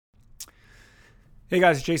Hey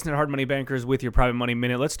guys, it's Jason at Hard Money Bankers with your Private Money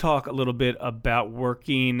Minute. Let's talk a little bit about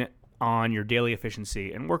working on your daily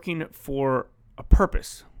efficiency and working for a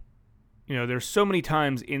purpose. You know, there's so many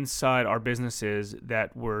times inside our businesses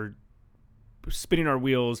that we're spinning our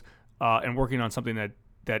wheels and working on something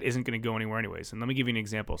that isn't going to go anywhere anyways. And let me give you an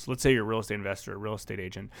example. So let's say you're a real estate investor, a real estate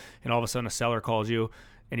agent, and all of a sudden a seller calls you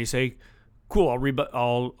and you say, cool,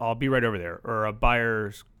 I'll be right over there. Or a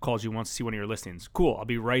buyer calls you, wants to see one of your listings. Cool, I'll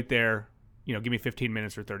be right there. You know, give me 15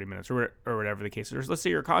 minutes or 30 minutes or whatever the case is. Let's say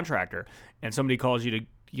you're a contractor and somebody calls you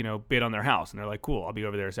to, bid on their house and they're like, cool, I'll be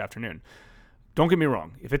over there this afternoon. Don't get me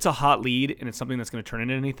wrong. If it's a hot lead and it's something that's going to turn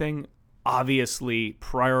into anything, obviously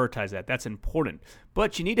prioritize that. That's important.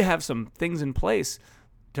 But you need to have some things in place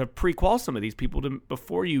to pre-qual some of these people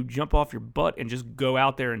before you jump off your butt and just go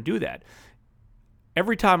out there and do that.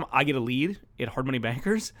 Every time I get a lead at Hard Money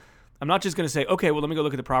Bankers, I'm not just going to say, okay, well, let me go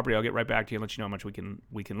look at the property. I'll get right back to you and let you know how much we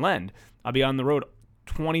can lend. I'll be on the road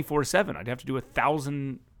 24/7. I'd have to do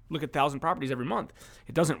 1,000 properties every month.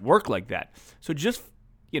 It doesn't work like that. So just,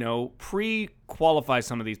 pre-qualify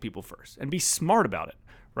some of these people first and be smart about it,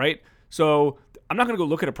 right? So I'm not going to go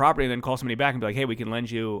look at a property and then call somebody back and be like, hey, we can lend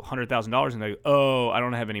you $100,000. And they go, oh, I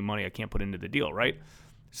don't have any money. I can't put into the deal, right?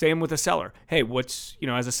 Same with a seller. Hey,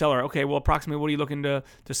 as a seller, okay, well, approximately what are you looking to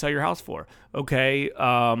sell your house for? Okay,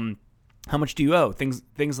 how much do you owe?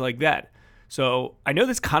 Things like that. So I know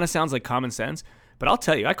this kind of sounds like common sense, but I'll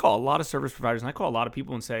tell you, I call a lot of service providers and I call a lot of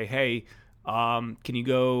people and say, hey, can you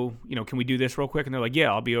go, can we do this real quick? And they're like,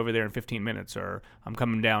 yeah, I'll be over there in 15 minutes or I'm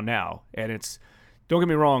coming down now. And don't get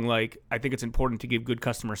me wrong, like I think it's important to give good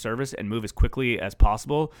customer service and move as quickly as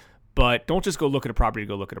possible, but don't just go look at a property to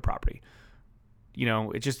go look at a property.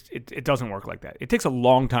 It doesn't work like that. It takes a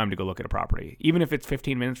long time to go look at a property. Even if it's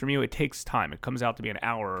 15 minutes from you, it takes time. It comes out to be an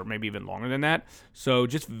hour or maybe even longer than that. So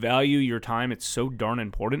just value your time. It's so darn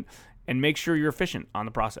important and make sure you're efficient on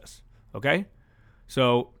the process. Okay?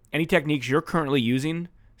 So any techniques you're currently using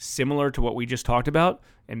similar to what we just talked about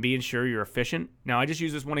and being sure you're efficient. Now, I just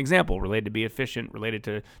use this one example related to be efficient, related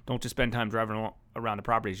to don't just spend time driving around the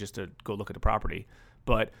properties just to go look at the property.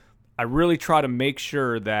 But I really try to make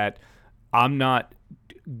sure that I'm not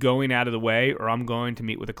going out of the way or I'm going to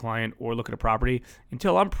meet with a client or look at a property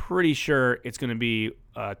until I'm pretty sure it's going to be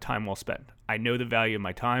time well spent. I know the value of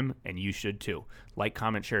my time, and you should too. Like,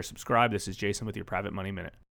 comment, share, subscribe. This is Jason with your Private Money Minute.